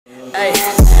Ay,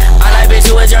 I like bitch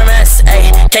who is your mess.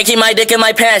 Ay, can't keep my dick in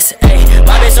my pants. Ay,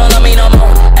 my bitch don't love me no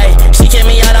more. Ay, she kick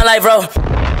me out on life, bro.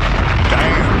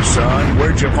 Damn, son,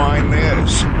 where'd you find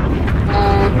this?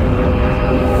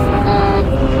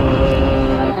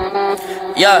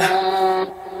 Yeah.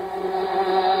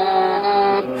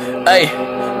 Ay.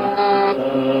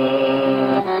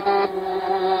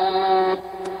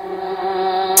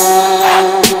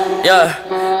 Yeah.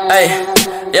 Ay.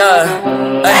 Yeah.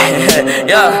 Ay.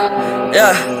 Yeah.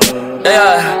 Yeah.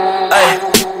 Yeah. Ay.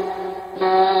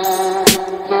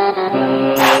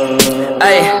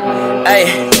 Ay. Ay.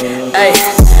 Ay.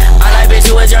 I like bitch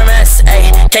who is your mess.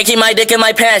 Ay, can't keep my dick in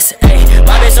my pants. Ay,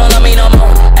 my bitch don't love me no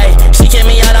more. Ay, she kick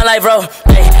me out on life, bro.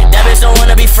 Ay, that bitch don't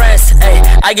wanna be friends. Ay,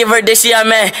 I give her dick, she a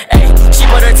man. Ay, she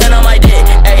put her 10 on my dick.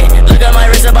 Ay, look at my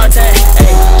wrist about 10.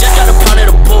 Ay, just got a pound of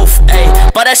the booth.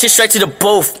 Ay, bought that shit straight to the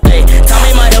booth. Ay, tell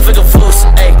me my health is a foos.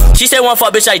 Ay, she said one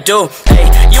fuck, bitch, I do. Ay,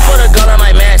 you put a gun on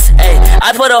my mans. Ay,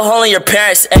 I put a hole in your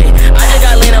parents. Ay, I just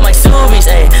got lean on my Subies.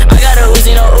 Ay, I got a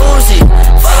Uzi, no Uzi.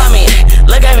 Fuck on me,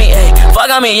 look at me, ay, fuck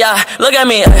on me, yeah. Look at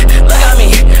me, look at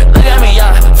me, look at me,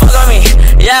 yeah. Fuck on me,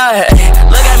 yeah.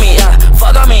 Look at me, yeah.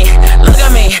 Fuck on me, look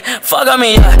at me, fuck on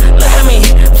me, yeah. Look at me,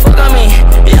 fuck on me,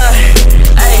 yeah.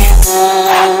 Ay.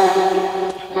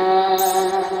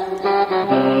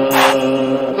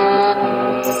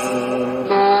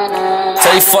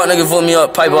 Tell these fuck niggas vote me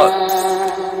up, pipe up.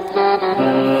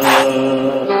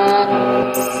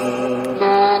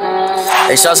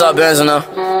 Hey, shouts out Benzo now.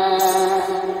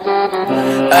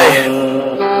 Hey.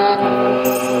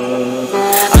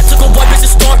 I took a white bitch to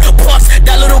Starbucks.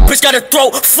 That little bitch got a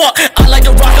throat. Fuck, I like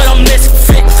the rock, I'm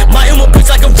misfit. My emo bitch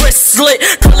like a wrist slit.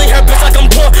 Curly hair bitch like I'm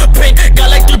poor pink.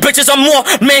 Got like 3 bitches, I'm more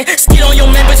man. Skid on your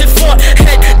man, bitch, it's for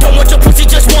head. Don't want your pussy,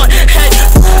 just want head.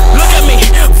 Look at me,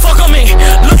 fuck on me.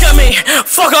 Look at me,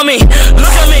 fuck on me.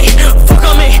 Look at me, fuck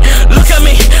on me. Look at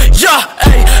me, yeah,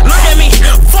 hey. Look at me,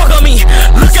 fuck on me.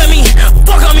 Look at me,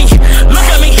 fuck on me. Look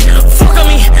at me, fuck on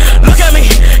me. Look at me,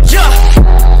 yeah.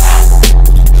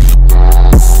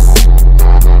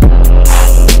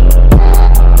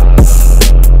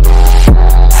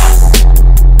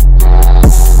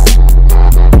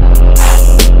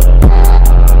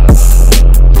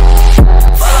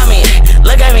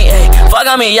 Fuck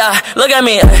on me, yeah. Look at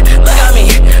me, look at me,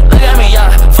 look at me, yeah.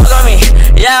 Fuck on me,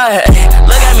 yeah.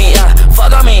 Look at me, yeah.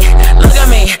 Fuck on me, look at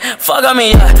me, fuck on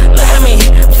me, yeah. Look at me,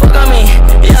 fuck on me,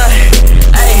 yeah.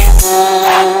 Ay.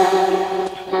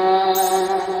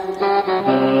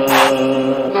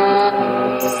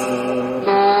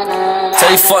 Tell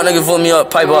these fuck niggas vote me up,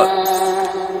 pipe up.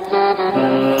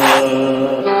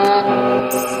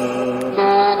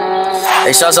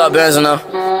 Hey, shouts out Benzo now.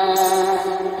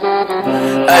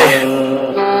 Hey.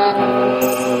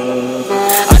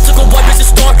 I took a white bitch to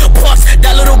Starbucks.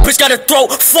 That little bitch got a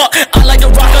throat. Fuck, I like the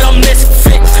rock, I'm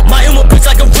misfit. My emo bitch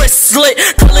like a wrist slit.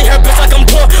 Curly hair bitch like I'm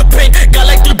poor pink. Got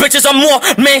like 3 bitches, I'm more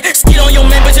man. Skid on your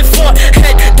man, bitch, it's for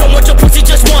head. Don't want your pussy,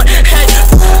 just want head.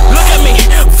 Look at me,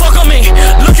 fuck on me.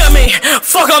 Look at me,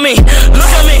 fuck on me.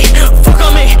 Look at me, fuck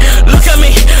on me. Look at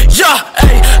me, yeah,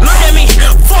 hey. Look at me,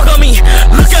 fuck on me.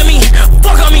 Look at me,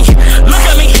 fuck on me. Look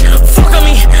at me, fuck on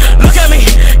me. Look at me,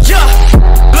 yeah.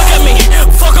 Look at me,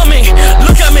 fuck on me.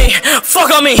 Look at me,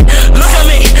 fuck on me. Look at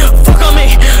me, fuck on me.